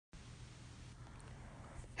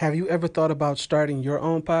Have you ever thought about starting your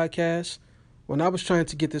own podcast? When I was trying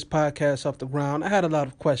to get this podcast off the ground, I had a lot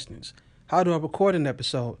of questions. How do I record an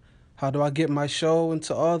episode? How do I get my show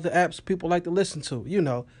into all the apps people like to listen to?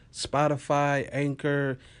 Spotify,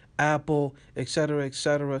 Anchor, Apple, etc.,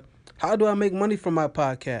 etc. How do I make money from my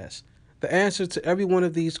podcast? The answer to every one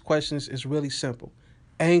of these questions is really simple.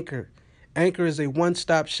 Anchor. Anchor is a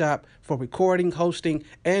one-stop shop for recording, hosting,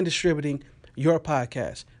 and distributing your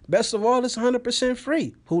podcast. Best of all, it's 100%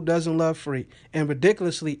 free. Who doesn't love free? And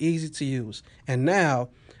ridiculously easy to use. And now,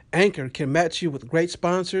 Anchor can match you with great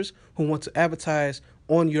sponsors who want to advertise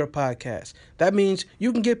on your podcast. That means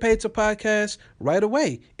you can get paid to podcast right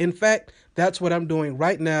away. In fact, that's what I'm doing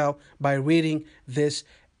right now by reading this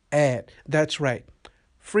ad. That's right.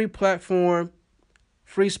 Free platform,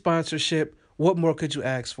 free sponsorship. What more could you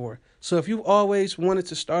ask for? So if you've always wanted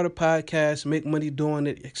to start a podcast, make money doing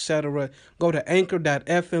it, etc., go to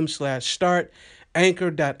anchor.fm/start,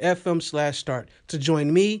 anchor.fm/start to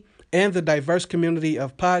join me and the diverse community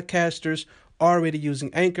of podcasters already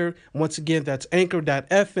using Anchor. Once again, that's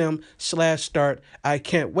anchor.fm/start. I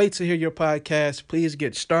can't wait to hear your podcast. Please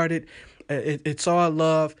get started. It's all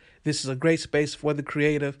love. This is a great space for the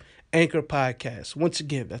creative. Anchor Podcast. Once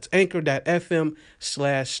again, that's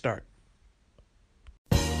anchor.fm/start.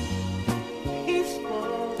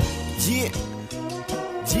 Yeah.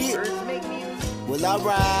 Well,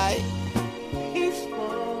 alright.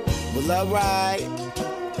 Well, alright.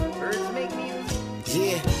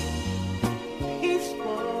 Yeah.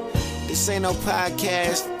 This ain't no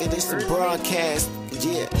podcast, it is a broadcast.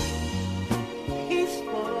 Yeah.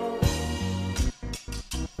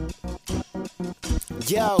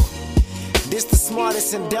 Yo, this the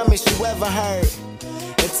smartest and dumbest you ever heard.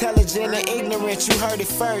 Intelligent and ignorant, you heard it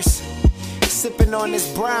first. Sipping on this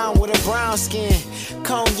brown with a brown skin,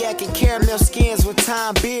 cognac and caramel skins with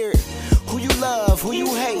time beard. Who you love, who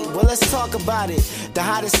you hate, well let's talk about it. The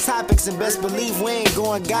hottest topics, and best believe we ain't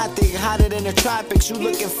going gothic. Hotter than the tropics, you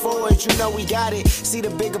looking forward, you know we got it. See the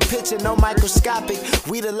bigger picture, no microscopic.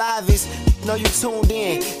 We the livest, know you tuned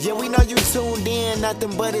in. Yeah, we know you tuned in,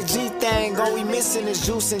 nothing but a G thing. All we missing is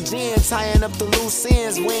juice and gin, tying up the loose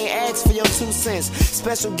ends. We ain't asked for your 2 cents.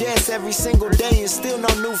 Special guests every single day and still no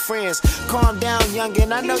new friends. Calm down,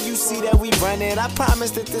 youngin', I know you see that we running. I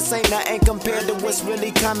promise that this ain't nothing compared to what's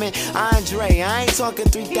really coming. Andre, I ain't talking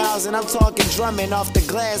 3,000, I'm talking drumming off the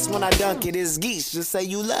glass when I dunk it. It's geese, just say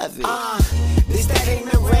you love it. This that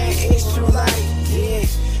ignorant issue like, yeah.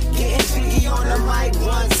 Getting jiggy on the mic,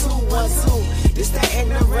 1, 2, 1, 2. This that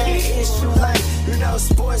ignorant issue like,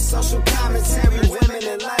 sports, social commentary, women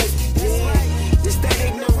in life, yeah. This that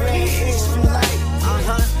ignorant issue like,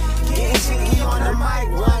 Getting jiggy on the mic,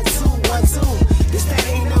 1, 2, 1, 2. This that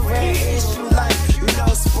ignorant issue like,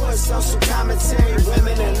 sports, social commentary,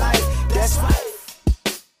 women in life, that's right.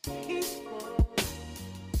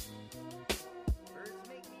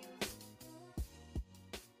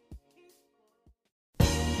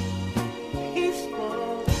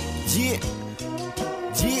 Yeah.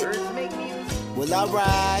 Well,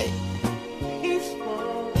 alright.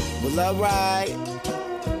 Well, alright.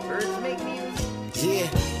 Yeah.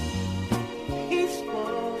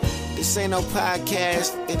 This ain't no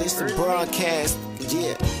podcast, it is a broadcast.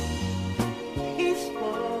 Yeah.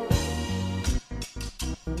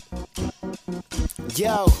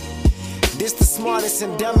 Yo, this the smartest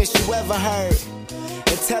and dumbest you ever heard.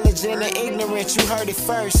 Intelligent and ignorant, you heard it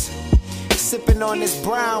first. Sipping on this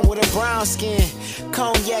brown with a brown skin,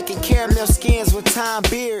 cognac and caramel skins with time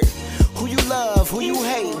beard. Who you love, who you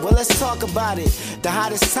hate, well let's talk about it. The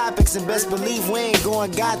hottest topics, and best believe we ain't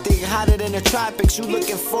going gothic. Hotter than the tropics, you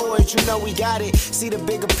looking forward, you know we got it. See the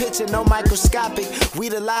bigger picture, no microscopic. We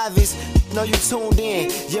the livest, know you tuned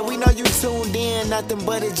in. Yeah, we know you tuned in, nothing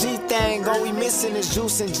but a G thing. All we missing is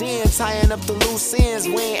juice and gin, tying up the loose ends.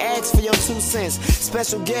 We ain't asked for your 2 cents.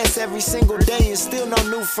 Special guests every single day and still no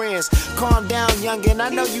new friends. Calm down, youngin', I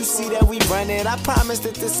know you see that we running. I promise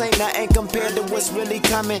that this ain't nothing compared to what's really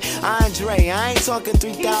coming. Andre, I ain't talking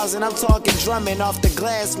 3,000, I'm talking drumming off the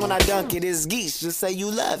glass when I dunk it. It's geese, just say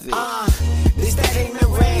you love it. This that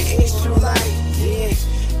ignorant issue like, yeah.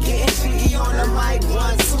 Getting jiggy on the mic,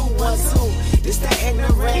 1, 2, 1, 2. This that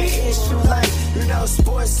ignorant issue like,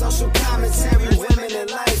 sports, social